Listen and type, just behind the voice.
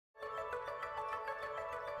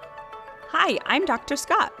Hi, I'm Dr.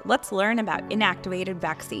 Scott. Let's learn about inactivated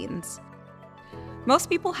vaccines. Most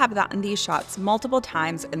people have gotten these shots multiple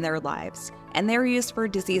times in their lives, and they're used for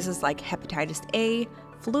diseases like hepatitis A,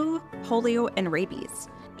 flu, polio, and rabies.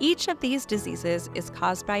 Each of these diseases is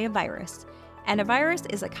caused by a virus, and a virus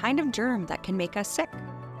is a kind of germ that can make us sick.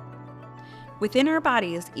 Within our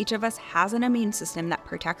bodies, each of us has an immune system that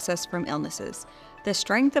protects us from illnesses. The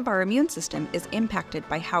strength of our immune system is impacted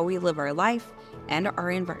by how we live our life and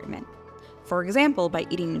our environment. For example, by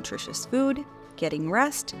eating nutritious food, getting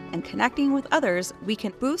rest, and connecting with others, we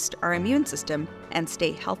can boost our immune system and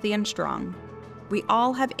stay healthy and strong. We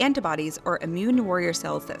all have antibodies or immune warrior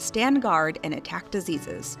cells that stand guard and attack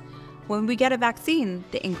diseases. When we get a vaccine,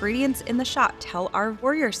 the ingredients in the shot tell our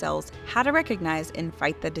warrior cells how to recognize and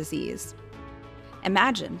fight the disease.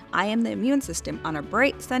 Imagine I am the immune system on a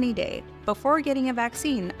bright sunny day. Before getting a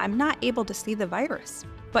vaccine, I'm not able to see the virus.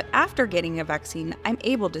 But after getting a vaccine, I'm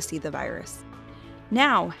able to see the virus.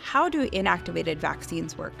 Now, how do inactivated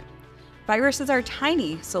vaccines work? Viruses are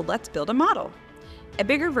tiny, so let's build a model. A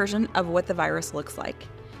bigger version of what the virus looks like,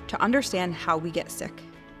 to understand how we get sick.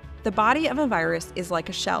 The body of a virus is like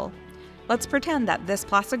a shell. Let's pretend that this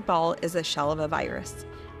plastic ball is a shell of a virus.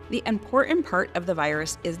 The important part of the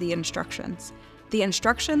virus is the instructions. The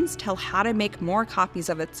instructions tell how to make more copies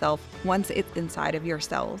of itself once it's inside of your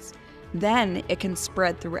cells. Then it can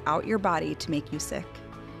spread throughout your body to make you sick.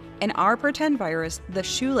 In our pretend virus, the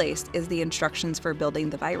shoelace is the instructions for building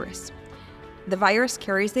the virus. The virus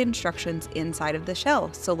carries the instructions inside of the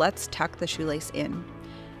shell, so let's tuck the shoelace in.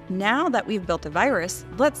 Now that we've built a virus,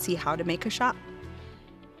 let's see how to make a shot.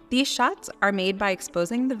 These shots are made by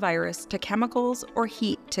exposing the virus to chemicals or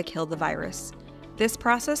heat to kill the virus. This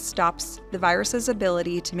process stops the virus's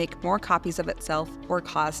ability to make more copies of itself or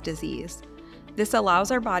cause disease. This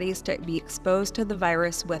allows our bodies to be exposed to the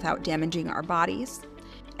virus without damaging our bodies.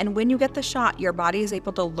 And when you get the shot, your body is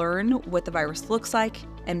able to learn what the virus looks like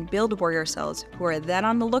and build warrior cells who are then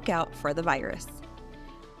on the lookout for the virus.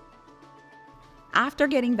 After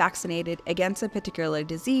getting vaccinated against a particular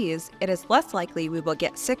disease, it is less likely we will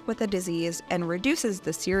get sick with the disease and reduces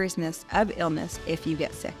the seriousness of illness if you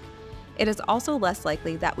get sick. It is also less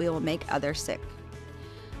likely that we will make others sick.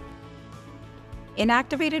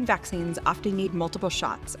 Inactivated vaccines often need multiple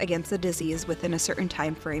shots against the disease within a certain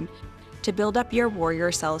time frame to build up your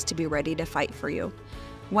warrior cells to be ready to fight for you.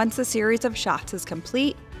 Once a series of shots is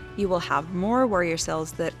complete, you will have more warrior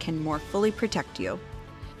cells that can more fully protect you.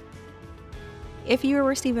 If you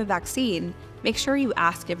receive a vaccine, make sure you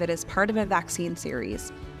ask if it is part of a vaccine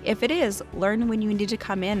series. If it is, learn when you need to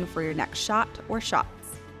come in for your next shot or shots.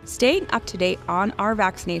 Staying up to date on our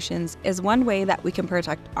vaccinations is one way that we can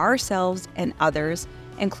protect ourselves and others,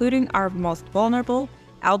 including our most vulnerable,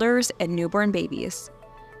 elders, and newborn babies.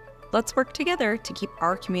 Let's work together to keep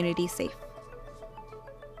our community safe.